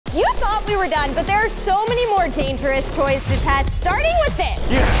You thought we were done, but there are so many more dangerous toys to test, starting with this.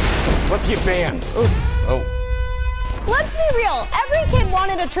 Yes! Let's get banned. Oops. Oh. Let's be real, every kid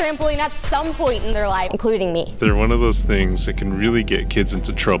wanted a trampoline at some point in their life, including me. They're one of those things that can really get kids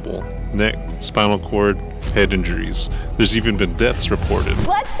into trouble. Neck, spinal cord, head injuries. There's even been deaths reported.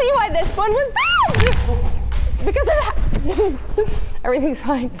 Let's see why this one was banned! Because of that. Everything's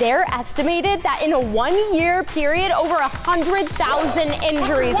fine. They're estimated that in a 1 year period, over 100,000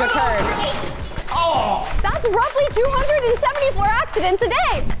 injuries occurred. Oh! That's roughly 274 accidents a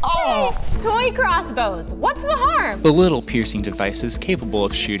day. Oh! Toy crossbows, what's the harm? The little piercing devices capable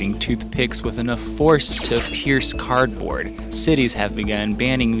of shooting toothpicks with enough force to pierce cardboard. Cities have begun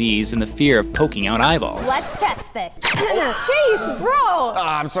banning these in the fear of poking out eyeballs. Let's test this. Chase, bro!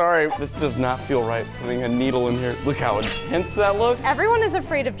 I'm sorry, this does not feel right, putting a needle in here. Look how intense that looks. Everyone is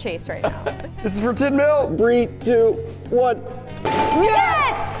afraid of Chase right now. This is for 10 mil. 3, 2, 1.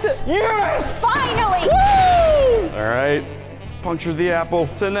 Yes! Yes! Finally! Woo! All right, puncture the apple.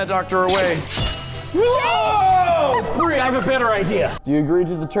 Send that doctor away. Whoa! Bree, I have a better idea. Do you agree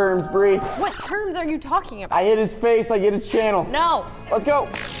to the terms, Bree? What terms are you talking about? I hit his face, I get his channel. No. Let's go.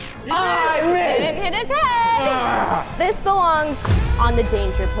 I missed! Didn't hit his head. This belongs on the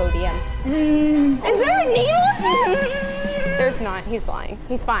danger podium. Is there a needle in there? There's not. He's lying.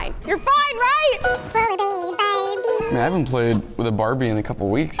 He's fine. You're fine, right? Man, I haven't played with a Barbie in a couple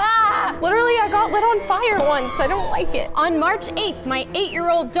weeks. Ah! Literally, I got lit on fire once. I don't like it. On March 8th, my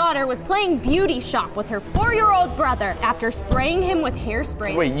 8-year-old daughter was playing beauty shop with her 4-year-old brother after spraying him with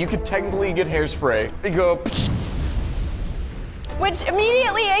hairspray. Wait, you could technically get hairspray. You go, which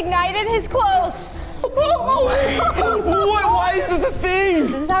immediately ignited his clothes. wait, what? Why is this a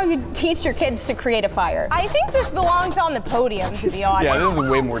thing? This is how you teach your kids to create a fire. I think this belongs on the podium, to be honest. Yeah, this is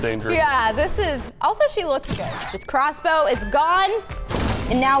way more dangerous. Yeah, this is, also she looks good. This crossbow is gone,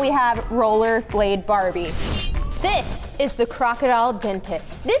 and now we have rollerblade Barbie. This is the crocodile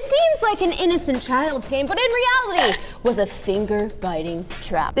dentist. This seems like an innocent child's game, but in reality was a finger-biting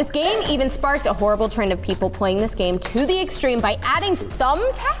trap. This game even sparked a horrible trend of people playing this game to the extreme by adding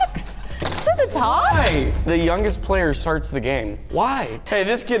thumbtacks to the top. Why? The youngest player starts the game. Why? Hey,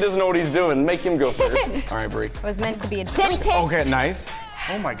 this kid doesn't know what he's doing. Make him go first. All right, Bree. It was meant to be a dentist. Okay, nice.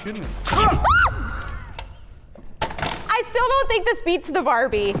 Oh my goodness. I still don't think this beats the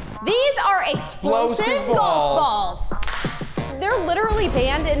Barbie. These are explosive golf balls. They're literally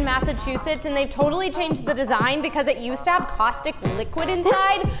banned in Massachusetts, and they've totally changed the design because it used to have caustic liquid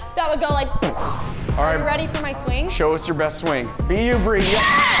inside that would go like. All right. Are you ready for my swing? Show us your best swing. Be you, Bree.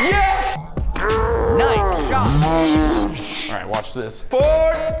 Yes! Nice shot. All right, watch this.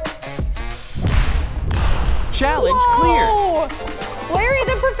 Forward. Challenge clear. Larry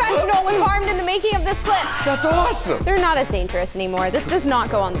the professional was harmed in the making of this clip. That's awesome. They're not as dangerous anymore. This does not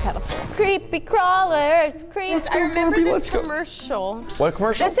go on the pedestal. Creepy crawlers, creeps. I remember Barbie, this let's go. commercial. What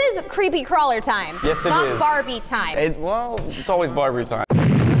commercial? This is creepy crawler time. Yes, it not is. Barbie time. Well, it's always Barbie time.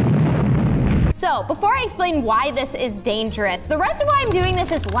 So, before I explain why this is dangerous, the reason why I'm doing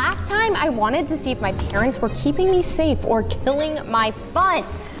this is last time I wanted to see if my parents were keeping me safe or killing my fun.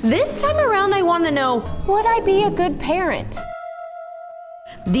 This time around, I want to know, would I be a good parent?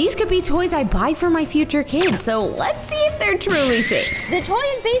 These could be toys I buy for my future kids, so let's see if they're truly safe. The toy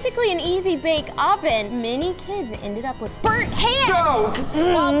is basically an easy bake oven. Many kids ended up with burnt hands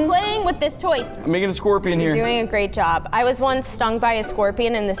while playing with this toy. I'm making a scorpion here. You're doing a great job. I was once stung by a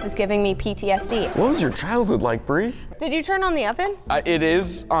scorpion, and this is giving me PTSD. What was your childhood like, Bree? Did you turn on the oven? It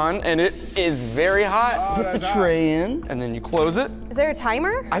is on, and it is very hot. Put the tray in, and then you close it. Is there a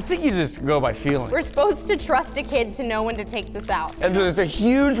timer? I think you just go by feeling. We're supposed to trust a kid to know when to take this out. And there's a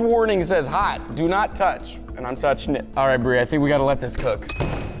huge warning that says hot, do not touch, and I'm touching it. All right, Bree, I think we gotta let this cook.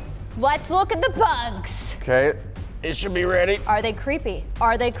 Let's look at the bugs. Okay, it should be ready. Are they creepy?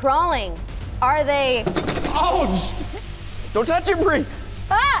 Are they crawling? Are they? Oh, don't touch it, Bree.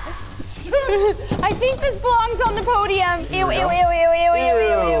 Ah! I think this belongs on the podium. Ew, ew, ew, ew, ew, ew,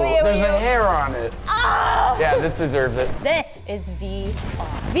 ew, ew, ew. There's a hair on it. Oh! Yeah, this deserves it. This is VR.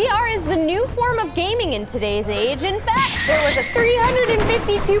 VR is the new form of gaming in today's age. In fact, there was a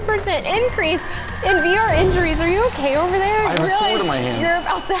 352% increase in VR injuries. Are you okay over there? I have a sword in my hand. You're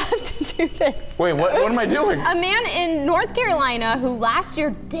about to have to do this. Wait, what am I doing? A man in North Carolina who last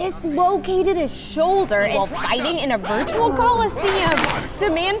year dislocated his shoulder while fighting in a virtual coliseum. The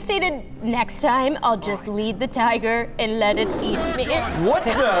man stated, "Next time, I'll just lead the tiger and let it eat me." What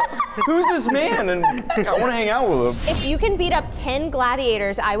the? Who's this man? And I want to hang out with him. If you can beat up 10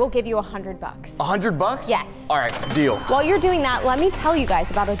 gladiators, I will give you $100. $100? Yes. All right, deal. While you're doing that, let me tell you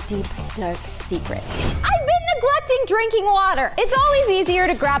guys about a deep, dark secret. I've been neglecting drinking water. It's always easier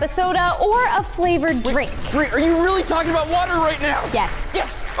to grab a soda or a flavored drink. Are you really talking about water right now? Yes.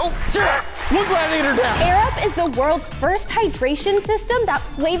 Yes. Oh, yeah. One gladiator down. Air Up is the world's first hydration system that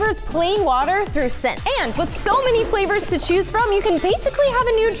flavors plain water through scent. And with so many flavors to choose from, you can basically have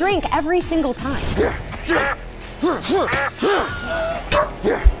a new drink every single time.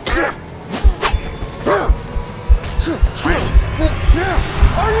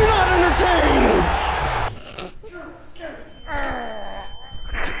 Are you not entertained?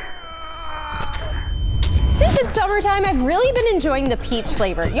 Since it's summertime, I've really been enjoying the peach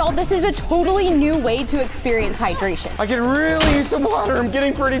flavor. Y'all, this is a totally new way to experience hydration. I could really use some water. I'm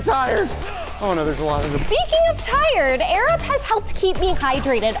getting pretty tired. Oh no, there's a lot of them. Speaking of tired, Air Up has helped keep me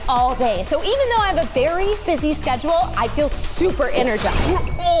hydrated all day. So even though I have a very busy schedule, I feel super energized.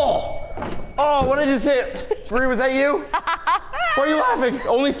 Oh, what did I just hit? Bree, was that you? Why are you laughing?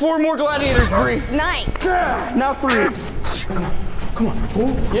 Only 4 more gladiators, Bree. Nice. Now 3. Come on.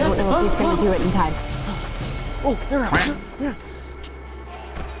 Oh, yeah. I don't know if he's gonna do it in time. Oh, they're out. Yeah.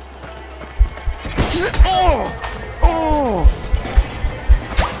 Oh!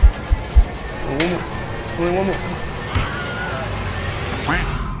 Only one more.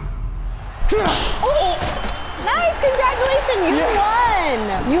 Nice, congratulations, you won!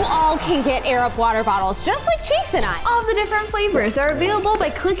 You all can get Air Up water bottles, just like Chase and I. All of the different flavors are available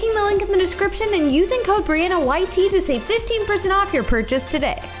by clicking the link in the description and using code BriannaYT to save 15% off your purchase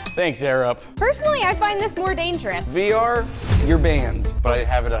today. Thanks, Air Up. Personally, I find this more dangerous. VR, you're banned, but I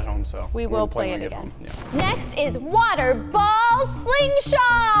have it at home, so. We I'm will gonna play when it I get again. home. Yeah. Next is water ball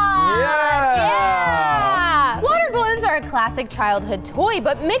slingshot. Yeah! Water balloons are a classic childhood toy,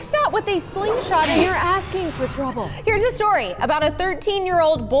 but mix that with a slingshot and you're asking for trouble. Here's a story about a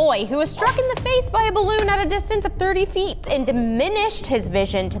 13-year-old boy who was struck in the face by a balloon at a distance of 30 feet and diminished his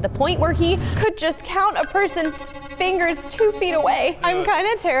vision to the point where he could just count a person's fingers 2 feet away. I'm kind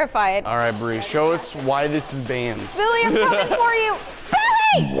of terrified. All right, Bree, show us why this is banned. Billy, I'm coming for you.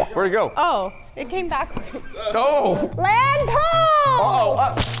 Billy! Where'd it go? Oh, it came backwards. Oh! Land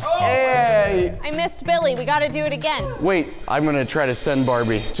home! Hey! I missed Billy. We gotta do it again. Wait, I'm gonna try to send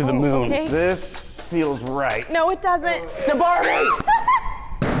Barbie to the moon. okay. This feels right. No, it doesn't. To Barbie!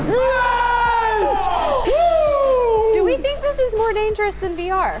 Yes! Do we think this is more dangerous than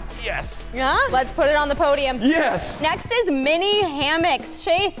VR? Yes. Yeah? Let's put it on the podium. Yes. Next is mini hammocks.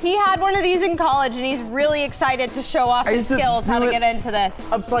 Chase, he had one of these in college and he's really excited to show off his used to skills how do to it get into this.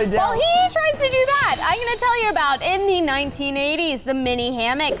 Upside down. Well, he tries to do that. I'm gonna tell you about in the 1980s, the mini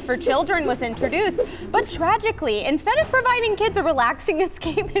hammock for children was introduced. But tragically, instead of providing kids a relaxing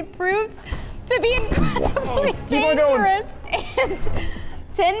escape, it proved to be incredibly dangerous. And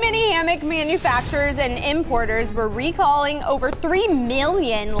 10 mini hammock manufacturers and importers were recalling over 3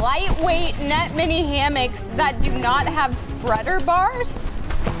 million lightweight net mini hammocks that do not have spreader bars.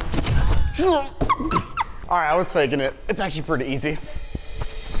 All right, I was faking it. It's actually pretty easy.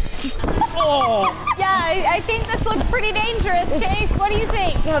 Oh! Yeah, I think this looks pretty dangerous. Chase, what do you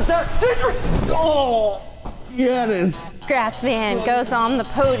think? Not that dangerous. Oh! Yeah, it is. Grassman goes on the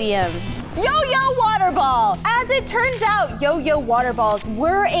podium. Yo-yo water ball. As it turns out, yo-yo water balls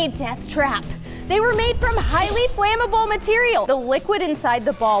were a death trap. They were made from highly flammable material. The liquid inside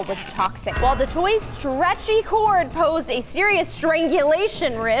the ball was toxic, while the toy's stretchy cord posed a serious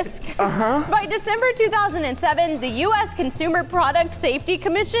strangulation risk. By December 2007, the U.S. Consumer Product Safety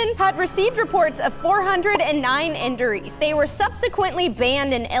Commission had received reports of 409 injuries. They were subsequently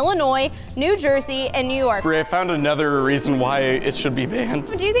banned in Illinois, New Jersey, and New York. Brie, I found another reason why it should be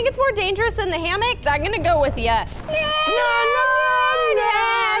banned. Do you think it's more dangerous than the hammock? I'm gonna go with yes. No.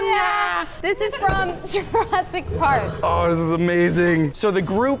 This is from Jurassic Park. Oh, this is amazing. So the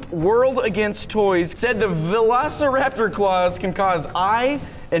group World Against Toys said the Velociraptor claws can cause eye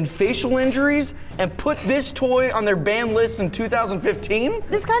and facial injuries and put this toy on their ban list in 2015?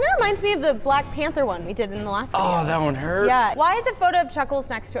 This kind of reminds me of the Black Panther one we did in the last video. Oh, that one hurt? Yeah. Why is a photo of Chuckles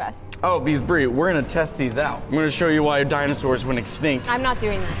next to us? Oh, because Brie, we're gonna test these out. I'm gonna show you why dinosaurs went extinct. I'm not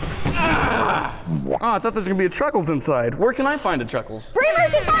doing this. Oh, I thought there was gonna be a Chuckles inside. Where can I find a Chuckles?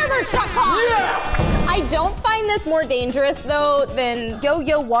 Breeders and farmers, Chuckles! Yeah! I don't find this more dangerous though than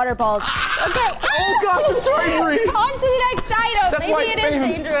yo-yo water balls. Okay. Oh gosh, I'm sorry, Brie. On to the next item. That's why Maybe it's it is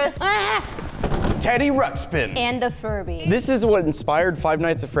banned. dangerous. Teddy Ruxpin. And the Furby. This is what inspired Five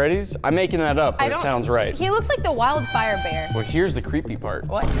Nights at Freddy's. I'm making that up, but it sounds right. He looks like the wildfire bear. Well, here's the creepy part.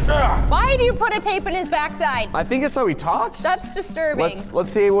 What? Why do you put a tape in his backside? I think it's how he talks. That's disturbing. Let's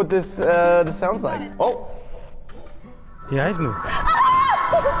see what this sounds like. Oh. The eyes move.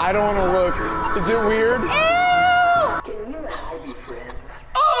 I don't want to look. Is it weird? Ew! Can you and I be friends?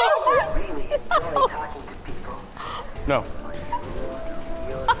 Oh! I'm really enjoy talking to people. No.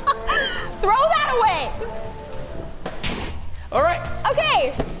 Throw that away. All right.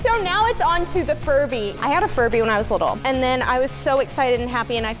 Okay, so now it's on to the Furby. I had a Furby when I was little, and then I was so excited and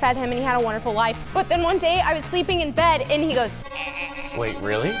happy, and I fed him, and he had a wonderful life. But then one day, I was sleeping in bed, and he goes, Wait,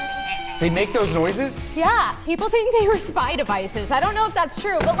 really? They make those noises? yeah, people think they were spy devices. I don't know if that's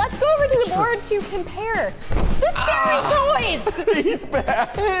true, but let's go over to the board to compare the scary toys. He's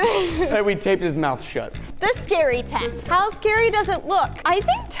bad. And we taped his mouth shut. The scary test. How scary does it look? I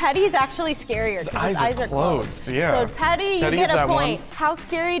think Teddy's actually scarier because his eyes are closed. Yeah. So Teddy, you get a point. How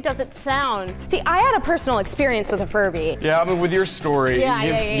scary does it sound? See, I had a personal experience with a Furby. Yeah, I mean, with your story, Yeah,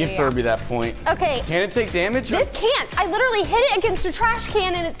 give Furby that point. Okay. Can it take damage? This can't. I literally hit it against a trash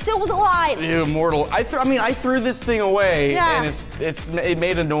can and it still was alive. Ew, immortal. I threw this thing away Yeah. and it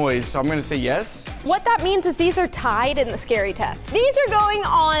made a noise, so I'm gonna say yes. What that means is these are tied in the scary test. These are going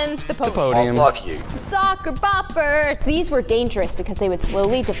on the podium. Podium. Love you. Soccer boppers. These were dangerous because they would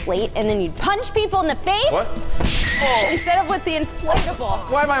slowly deflate and then you'd punch people in the face. What? Instead of with the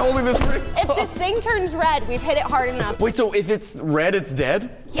inflatable. Why am I holding this ring? If this thing turns red, we've hit it hard enough. Wait, so if it's red, it's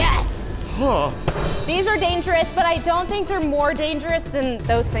dead? Yes. Huh. These are dangerous, but I don't think they're more dangerous than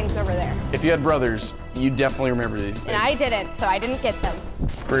those things over there. If you had brothers, you definitely remember these things. And I didn't, so I didn't get them.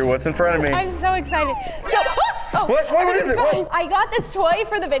 Brie, what's in front of me? I'm so excited. So, What is it? fine. I got this toy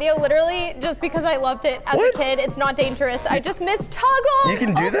for the video literally just because I loved it as a kid. It's not dangerous. I just missed Tuggles. You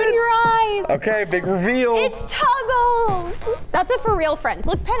can do Open that? your eyes. Okay, big reveal. It's Tuggles. That's a for real, friends.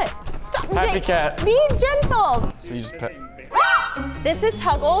 Look, pet it. Stop. Happy cat. Be gentle. So you just pet. This is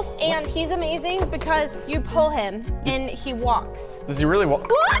Tuggles, and he's amazing because you pull him and he walks. Does he really walk?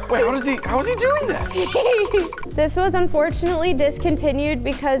 Wait, how is he doing that? This was unfortunately discontinued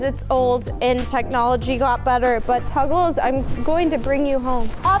because it's old and technology got better, but Tuggles, I'm going to bring you home.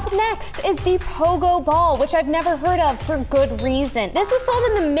 Up next is the Pogo Ball, which I've never heard of for good reason. This was sold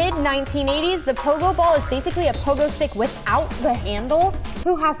in the mid-1980s. The Pogo Ball is basically a pogo stick without the handle.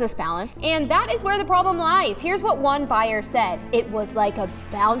 Who has this balance? And that is where the problem lies. Here's what one buyer said. It was like a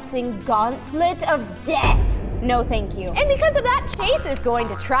bouncing gauntlet of death. No, thank you. And because of that, Chase is going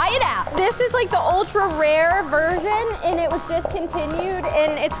to try it out. This is like the ultra rare version, and it was discontinued,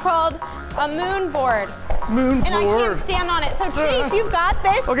 and it's called a moon board. Moon And I can't stand on it. So Chase, you've got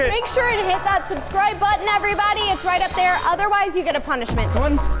this. Okay. Make sure to hit that subscribe button, everybody. It's right up there. Otherwise, you get a punishment.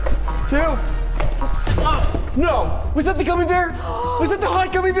 1, 2. No! Was that the gummy bear? Was that the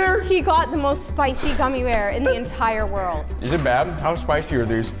hot gummy bear? He got the most spicy gummy bear in the entire world. Is it bad? How spicy are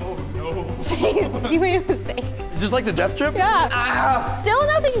these? Chase, you made a mistake. Is this like the death trip? Yeah. Still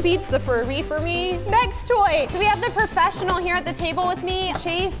nothing beats the Furby for me. Next toy. So we have the professional here at the table with me.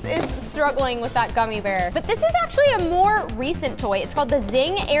 Chase is struggling with that gummy bear. But this is actually a more recent toy. It's called the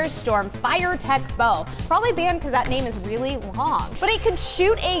Zing Airstorm Fire Tech Bow. Probably banned because that name is really long. But it could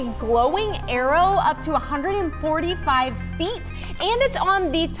shoot a glowing arrow up to 145 feet. And it's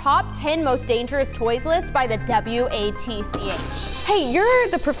on the top 10 most dangerous toys list by the WATCH. Hey, you're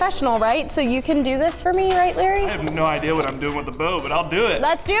the professional, right? So you can do this for me, right, Larry? I have no idea what I'm doing with the bow, but I'll do it.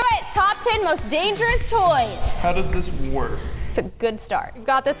 Let's do it. Top 10 most dangerous toys. How does this work? It's a good start. You've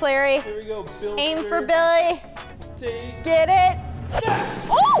got this, Larry. Here we go, Bill. Aim for Billy. Take. Get it.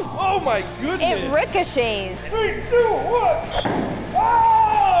 Oh! Oh my goodness. It ricochets. 3, 2, 1.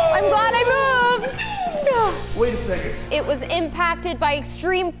 I'm glad I moved. Wait a second. It was impacted by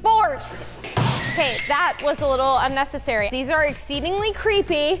extreme force. Okay, that was a little unnecessary. These are exceedingly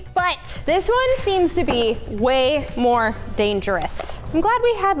creepy, but this one seems to be way more dangerous. I'm glad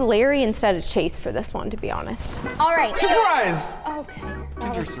we had Larry instead of Chase for this one, to be honest. All right. Surprise! Okay.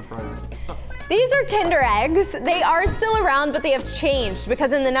 Kinder surprise. These are Kinder Eggs. They are still around, but they have changed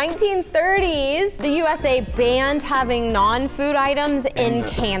because in the 1930s, the USA banned having non-food items in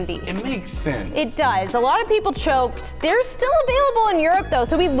candy. It makes sense. It does. A lot of people choked. They're still available in Europe though,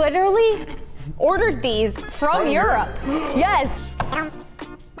 so we literally ordered these from Europe. Yes.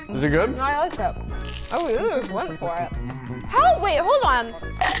 Is it good? I like it. Oh, you just went for it. How? Wait, hold on.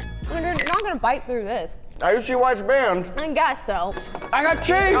 You're not gonna bite through this. I usually watch band. I guess so. I got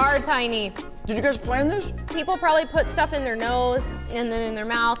Chase! They are tiny. Did you guys plan this? People probably put stuff in their nose and then in their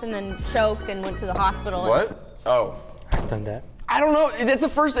mouth and then choked and went to the hospital. What? Oh. I've done that. I don't know. That's the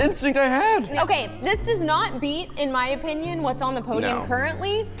first instinct I had. Okay, this does not beat, in my opinion, what's on the podium No.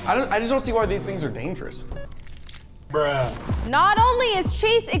 currently. I just don't see why these things are dangerous. Bruh. Not only is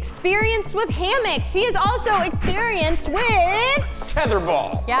Chase experienced with hammocks, he is also experienced with...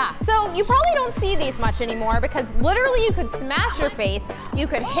 Tetherball. Yeah, so you probably don't see these much anymore because literally you could smash your face, you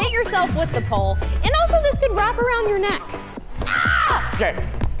could hit yourself with the pole, and also this could wrap around your neck. Ah! Okay.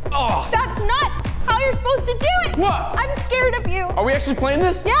 Oh. That's not how you're supposed to do it. What? I'm scared of you. Are we actually playing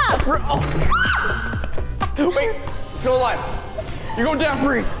this? Yeah. Wait, still alive. You're going down,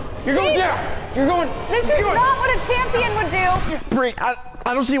 Bree. You're going down. You're going. This is not what a champion would do. Bree,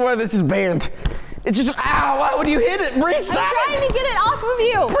 I don't see why this is banned. It's just, ow, why would you hit it? Bree, stop I'm trying to get it off of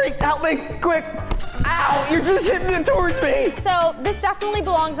you. Bree, help me, quick. Ow, you're just hitting it towards me. So this definitely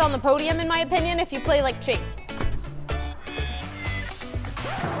belongs on the podium in my opinion if you play like Chase.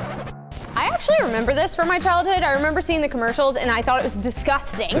 I actually remember this from my childhood. I remember seeing the commercials and I thought it was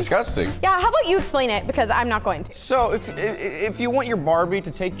disgusting. Disgusting. Yeah, how about you explain it because I'm not going to. So if you want your Barbie to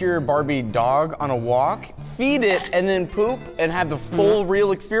take your Barbie dog on a walk, feed it and then poop and have the full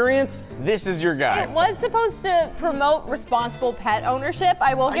real experience, this is your guy. It was supposed to promote responsible pet ownership.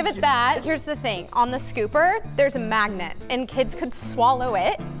 I will give it that. Here's the thing, on the scooper, there's a magnet and kids could swallow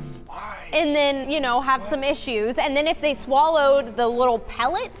it. And then, you know, have some issues. And then if they swallowed the little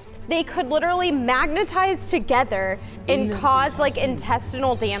pellets, they could literally magnetize together and cause like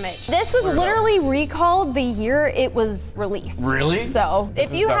intestinal damage. This was literally recalled the year it was released. Really? So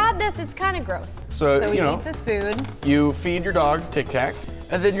if you dumb. had this, it's kind of gross. So, he you know, eats his food. You feed your dog Tic Tacs,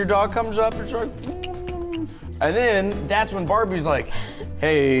 and then your dog comes up and starts, and then that's when Barbie's like,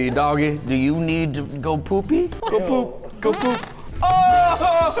 hey, doggy, do you need to go poopy? Go poop, go poop.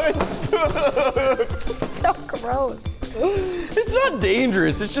 Oh, It's so gross. it's not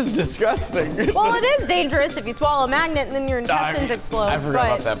dangerous, it's just disgusting. Well, it is dangerous if you swallow a magnet and then your intestines explode. I forgot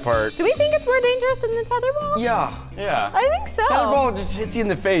about that part. Do we think it's more dangerous than the tetherball? Yeah. I think so. Tetherball just hits you in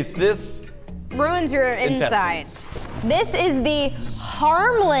the face. This Ruins your insides. This is the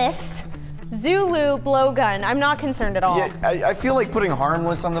harmless Zulu blowgun. I'm not concerned at all. Yeah, I feel like putting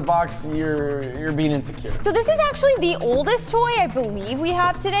harmless on the box, you're being insecure. So this is actually the oldest toy I believe we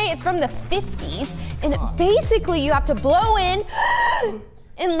have today. It's from the 50s, and basically you have to blow in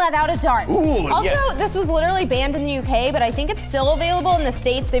and let out a dart. Ooh, also, yes. this was literally banned in the UK, but I think it's still available in the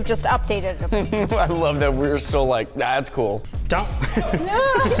States. They've just updated it. I love that we're still like, nah, that's cool. Don't. Let's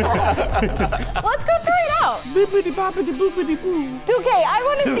go try it out. Boopity boppity boopity boo. Okay, I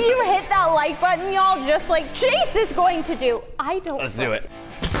want to see you hit that like button, y'all, just like Chase is going to do. I don't. Let's do it.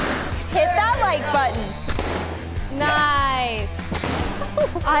 Hit that like button. Nice.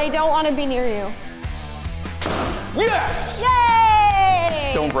 I don't want to be near you. Yes!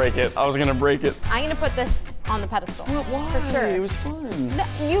 Yay! Don't break it. I was gonna break it. I'm gonna put this on the pedestal. Why? For sure. It was fun. No,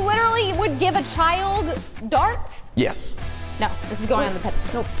 you literally would give a child darts? Yes. No, this is going on the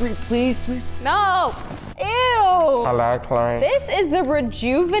pedestal. No, please, please. No. Ew. Hello, Chloe. This is the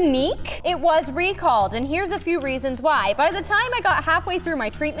Rejuvenique. It was recalled, and here's a few reasons why. By the time I got halfway through my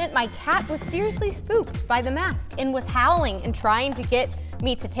treatment, my cat was seriously spooked by the mask and was howling and trying to get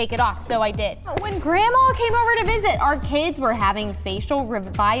me to take it off, so I did. When Grandma came over to visit, our kids were having facial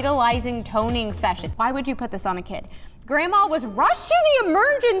revitalizing toning sessions. Why would you put this on a kid? Grandma was rushed to the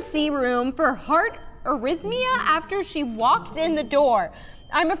emergency room for heart arrhythmia after she walked in the door.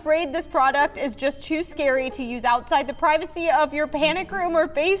 I'm afraid this product is just too scary to use outside the privacy of your panic room or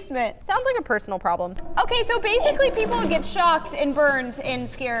basement. Sounds like a personal problem. Okay, so basically people would get shocked and burned and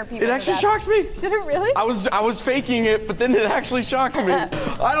scare people. It actually shocked me. Did it really? I was faking it, but then it actually shocked me.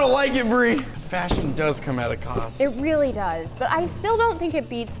 I don't like it, Bree. Fashion does come at a cost. It really does, but I still don't think it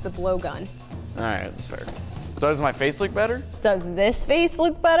beats the blowgun. All right, that's fair. Does my face look better? Does this face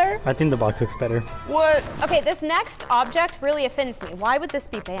look better? I think the box looks better. What? Okay, this next object really offends me. Why would this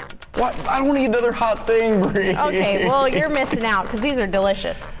be banned? What? I don't want to eat another hot thing, Bree. Okay, well, you're missing out because these are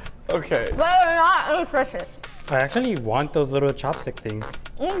delicious. Okay. But they're not nutritious. I actually want those little chopstick things.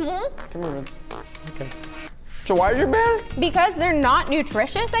 Mm-hmm. Come here, Vince. Okay. So why are you banned? Because they're not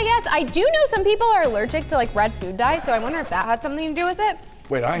nutritious, I guess. I do know some people are allergic to like red food dye, so I wonder if that had something to do with it.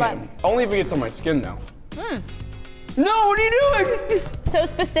 Wait, I But- am. Only if it gets on my skin now. No, what are you doing? So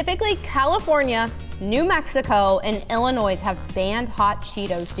specifically, California, New Mexico, and Illinois have banned hot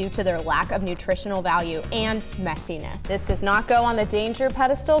Cheetos due to their lack of nutritional value and messiness. This does not go on the danger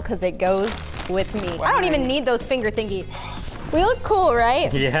pedestal because it goes with me. I don't even need those finger thingies. We look cool,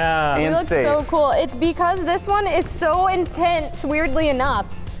 right? Yeah. We And look safe. so cool. It's because this one is so intense, weirdly enough.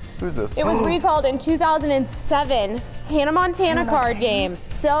 Who's this? It was recalled in 2007, Hannah Montana card game.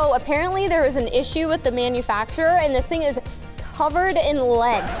 So apparently there was an issue with the manufacturer and this thing is covered in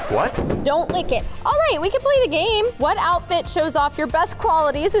lead. What? Don't lick it. All right, we can play the game. What outfit shows off your best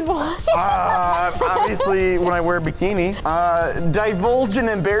qualities and why? Obviously, when I wear a bikini. Divulge an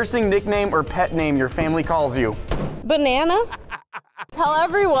embarrassing nickname or pet name your family calls you. Banana? Tell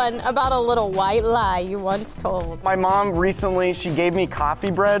everyone about a little white lie you once told. My mom recently, she gave me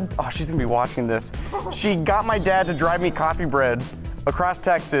coffee bread. Oh, she's gonna be watching this. She got my dad to drive me coffee bread across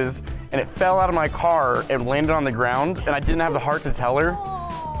Texas, and it fell out of my car and landed on the ground, and I didn't have the heart to tell her.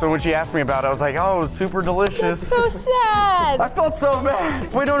 So when she asked me about it, I was like, oh, it was super delicious. So sad. I felt so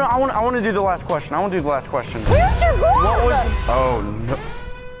bad. Wait, no, I want to do the last question. Where's your glove? What was? Oh no,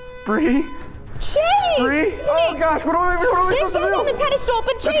 Bree. Chase! Bree? Oh gosh, what are we supposed to do? This goes on the pedestal,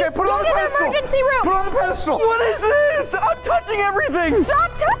 but Chase, Okay, put it go on to the the pedestal. emergency room. Put it on the pedestal. What is this? I'm touching everything.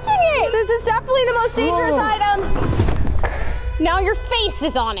 Stop touching it. This is definitely the most dangerous item. Now your face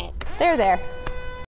is on it. There.